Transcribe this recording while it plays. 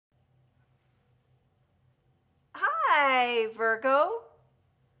Hi, Virgo.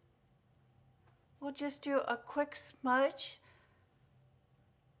 We'll just do a quick smudge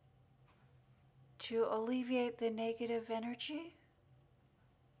to alleviate the negative energy.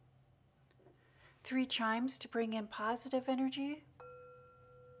 3 chimes to bring in positive energy.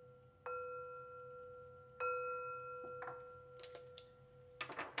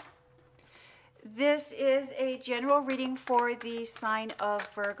 This is a general reading for the sign of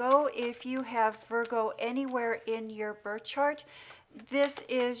Virgo. If you have Virgo anywhere in your birth chart, this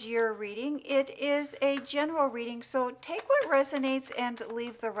is your reading. It is a general reading, so take what resonates and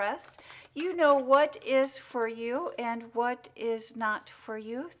leave the rest. You know what is for you and what is not for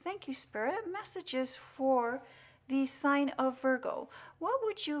you. Thank you, Spirit. Messages for the sign of Virgo. What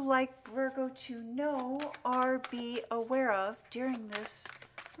would you like Virgo to know or be aware of during this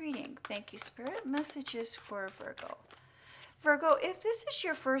reading? Thank you, Spirit. Messages for Virgo. Virgo, if this is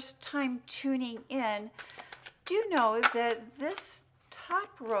your first time tuning in, do know that this top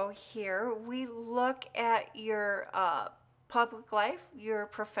row here, we look at your public life, your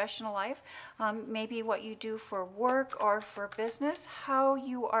professional life, maybe what you do for work or for business, how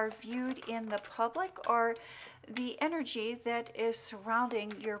you are viewed in the public, or the energy that is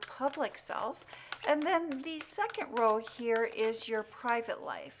surrounding your public self. And then the second row here is your private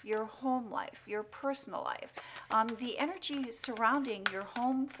life, your home life, your personal life. The energy surrounding your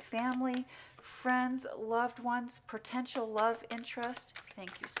home, family, friends, loved ones, potential love interest.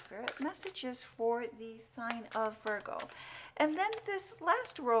 Thank you, Spirit. Messages for the sign of Virgo. And then this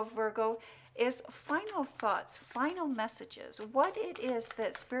last row, Virgo, is final thoughts, final messages. What it is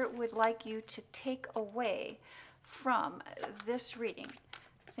that Spirit would like you to take away from this reading.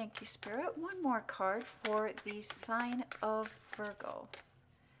 Thank you, Spirit. One more card for the sign of Virgo.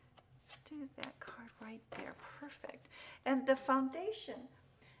 Let's do that card right there. Perfect. And the foundation,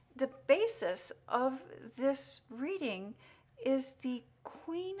 the basis of this reading is the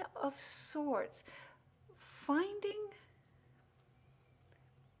Queen of Swords.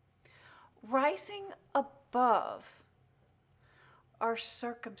 Rising above our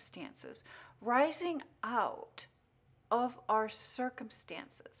circumstances, rising out of our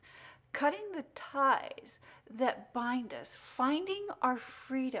circumstances, cutting the ties that bind us, finding our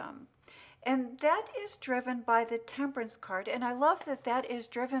freedom. And that is driven by the Temperance card. And I love that that is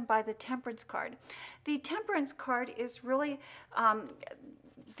driven by the Temperance card. The Temperance card is really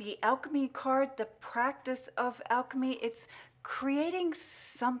the Alchemy card, the practice of alchemy. It's creating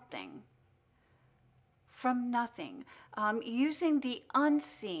something from nothing, using the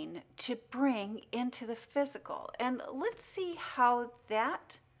unseen to bring into the physical. And let's see how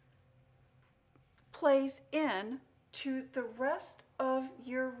that plays in to the rest of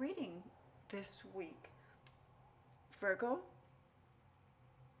your reading this week, Virgo.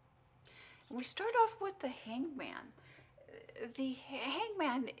 We start off with the Hangman. The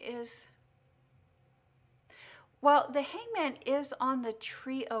Hangman is, well, the Hangman is on the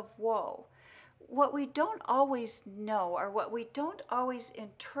tree of woe. What we don't always know, or what we don't always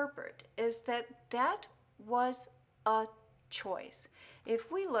interpret, is that that was a choice.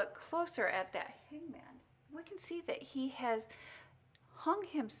 If we look closer at that Hangman, we can see that he has hung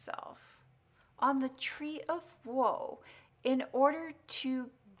himself on the tree of woe in order to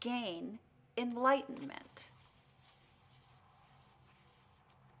gain enlightenment.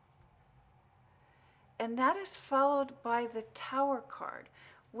 And that is followed by the Tower card,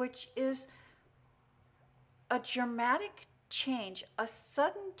 which is a dramatic change, a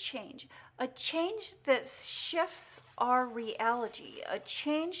sudden change, a change that shifts our reality, a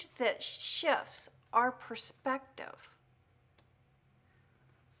change that shifts our perspective.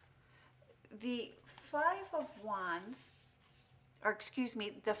 The Five of Wands, or excuse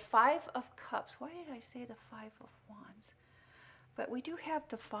me, the Five of Cups. Why did I say the Five of Wands? But we do have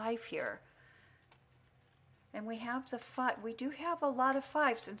the 5 here. And we have the 5. We do have a lot of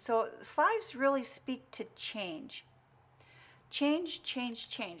 5s. And so 5s really speak to change. Change, change,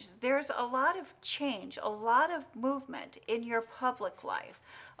 change. There's a lot of change, a lot of movement in your public life,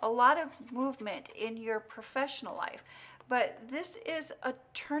 a lot of movement in your professional life. But this is a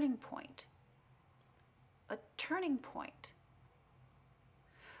turning point. A turning point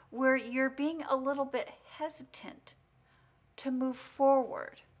where you're being a little bit hesitant to move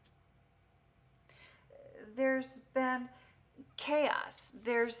forward. There's been chaos.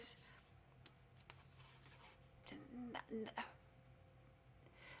 There's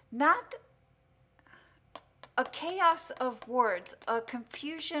not a chaos of words, a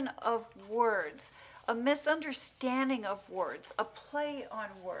confusion of words, a misunderstanding of words, a play on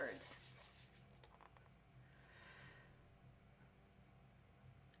words.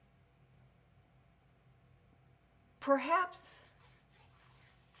 Perhaps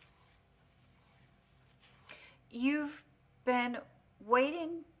you've been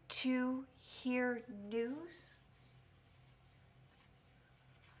waiting to hear news.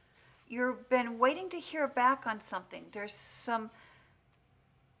 You've been waiting to hear back on something. There's some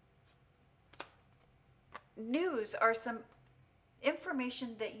news or some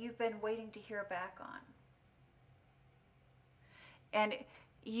information that you've been waiting to hear back on. And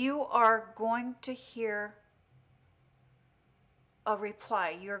you are going to hear a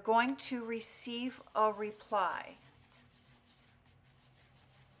reply. You're going to receive a reply.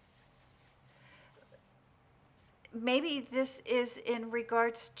 Maybe this is in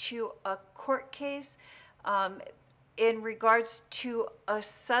regards to a court case, in regards to a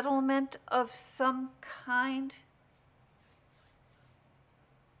settlement of some kind.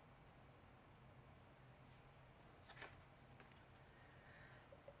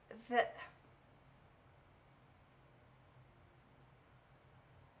 That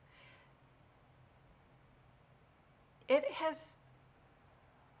it has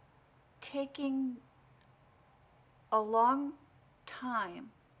taken a long time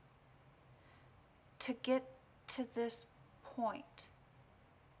to get to this point.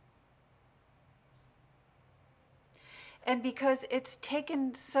 And because it's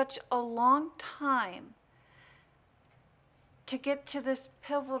taken such a long time to get to this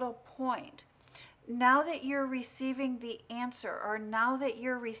pivotal point, now that you're receiving the answer, or now that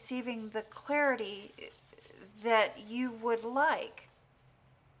you're receiving the clarity that you would like,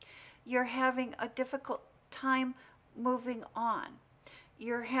 you're having a difficult time moving on.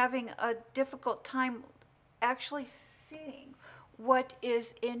 You're having a difficult time actually seeing what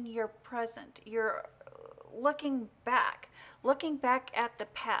is in your present. You're looking back at the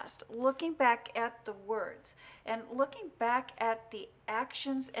past, looking back at the words, and looking back at the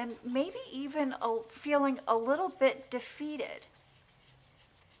actions, and maybe even feeling a little bit defeated.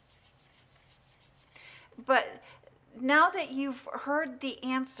 But now that you've heard the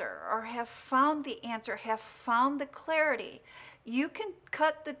answer, or have found the answer, have found the clarity, you can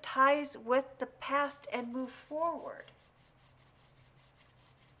cut the ties with the past and move forward.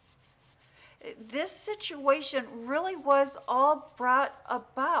 This situation really was all brought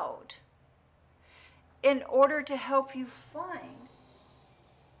about in order to help you find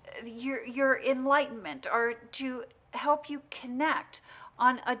your enlightenment, or to help you connect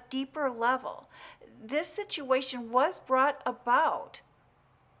on a deeper level. This situation was brought about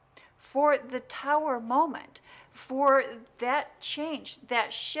for the Tower moment, for that change,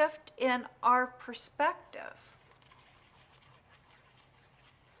 that shift in our perspective.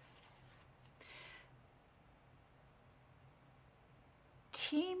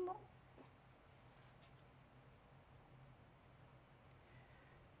 Team,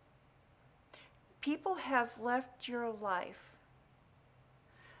 people have left your life,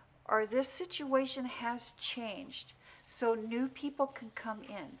 or this situation has changed, so new people can come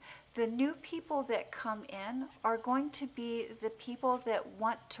in. The new people that come in are going to be the people that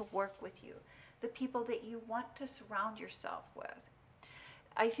want to work with you, the people that you want to surround yourself with.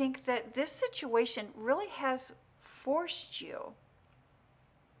 I think that this situation really has forced you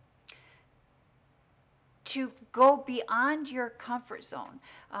to go beyond your comfort zone,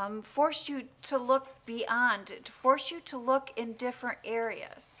 forced you to look beyond, forced you to look in different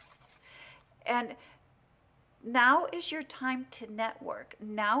areas. And now is your time to network.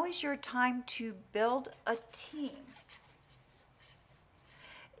 Now is your time to build a team.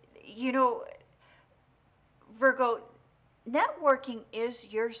 You know, Virgo, networking is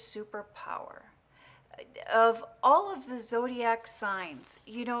your superpower. Of all of the zodiac signs,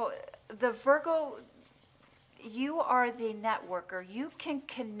 you know, the Virgo, you are the networker. You can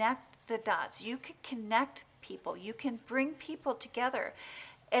connect the dots. You can connect people. You can bring people together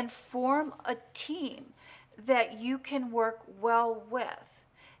and form a team that you can work well with.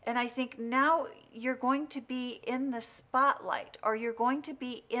 And I think now you're going to be in the spotlight, or you're going to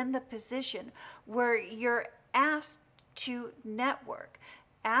be in the position where you're asked to network,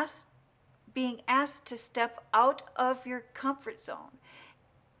 being asked to step out of your comfort zone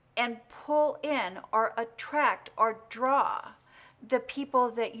and pull in, or attract, or draw the people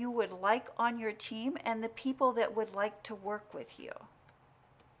that you would like on your team, and the people that would like to work with you.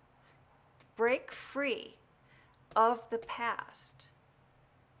 Break free of the past.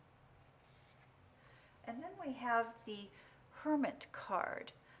 And then we have the Hermit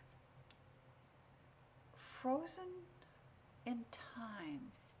card. Frozen in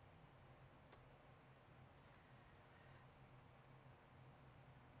time.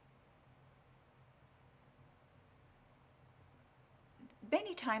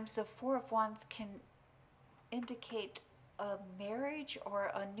 Many times the Four of Wands can indicate a marriage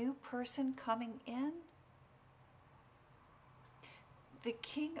or a new person coming in. The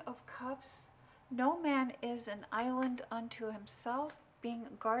King of Cups, no man is an island unto himself, being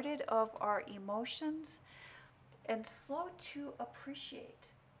guarded of our emotions and slow to appreciate.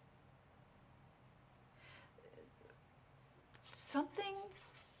 Something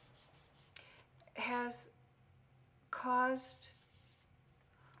has caused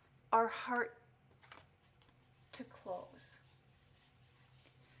our heart to close.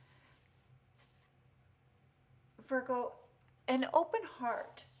 Virgo, an open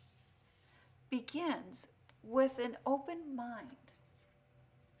heart begins with an open mind.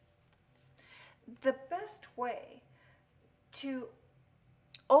 The best way to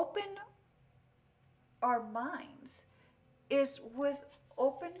open our minds is with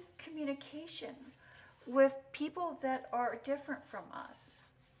open communication with people that are different from us.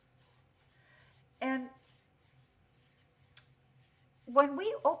 And when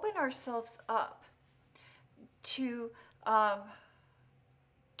we open ourselves up to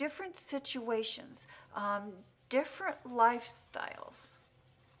different situations, different lifestyles,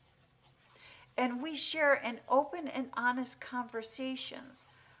 and we share an open and honest conversations,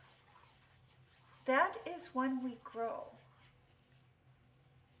 that is when we grow.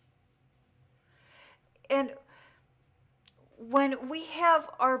 And when we have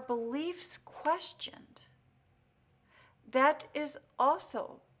our beliefs questioned, that is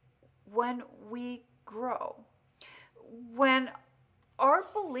also when we grow. When our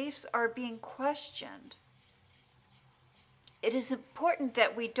beliefs are being questioned, it is important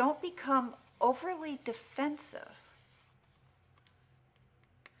that we don't become overly defensive,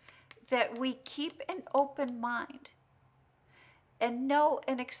 that we keep an open mind and know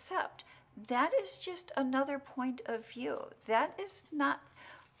and accept that is just another point of view. That is not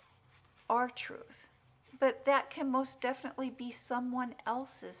our truth, but that can most definitely be someone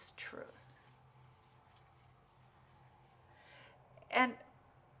else's truth. And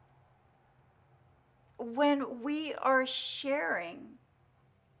when we are sharing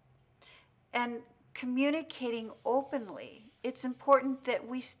and communicating openly, it's important that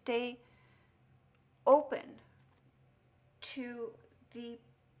we stay open to the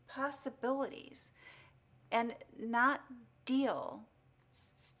possibilities and not deal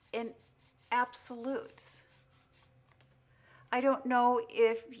in absolutes. I don't know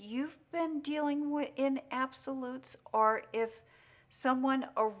if you've been dealing in absolutes or if someone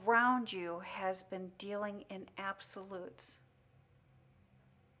around you has been dealing in absolutes.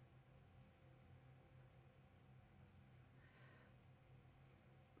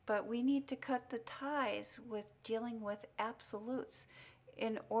 But we need to cut the ties with dealing with absolutes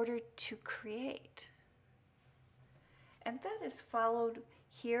in order to create. And that is followed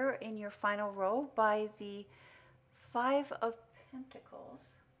here in your final row by the Five of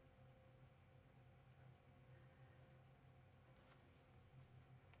Pentacles.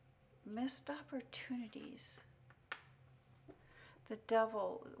 Missed opportunities. The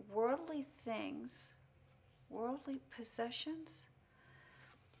Devil, worldly things, worldly possessions.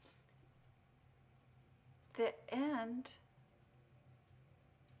 The end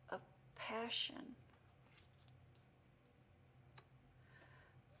of passion.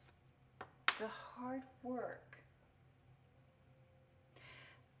 The hard work.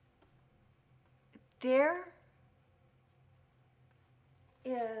 There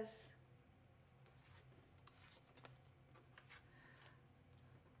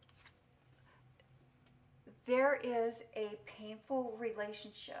is a painful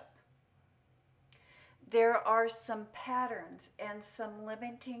relationship. There are some patterns and some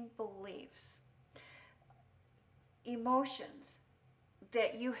limiting beliefs, emotions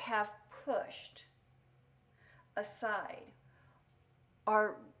that you have pushed aside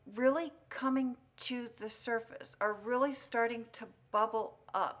are really coming to the surface, are really starting to bubble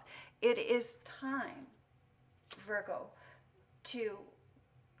up. It is time, Virgo, to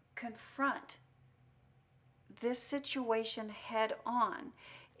confront this situation head on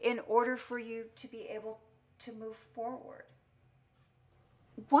in order for you to be able to move forward.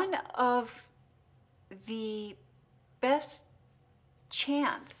 One of the best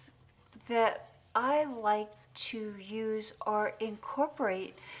chants that I like to use or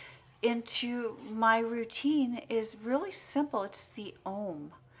incorporate into my routine is really simple. It's the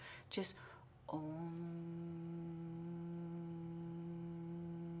Om. Just Om.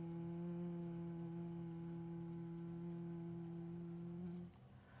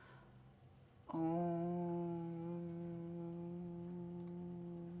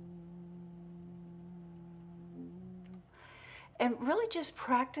 And really just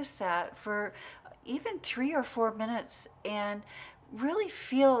practice that for even 3 or 4 minutes, and really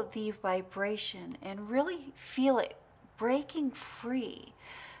feel the vibration and really feel it breaking free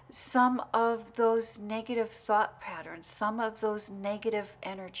some of those negative thought patterns, some of those negative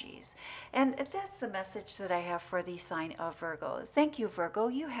energies. And that's the message that I have for the sign of Virgo. Thank you, Virgo.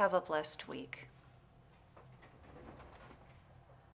 You have a blessed week.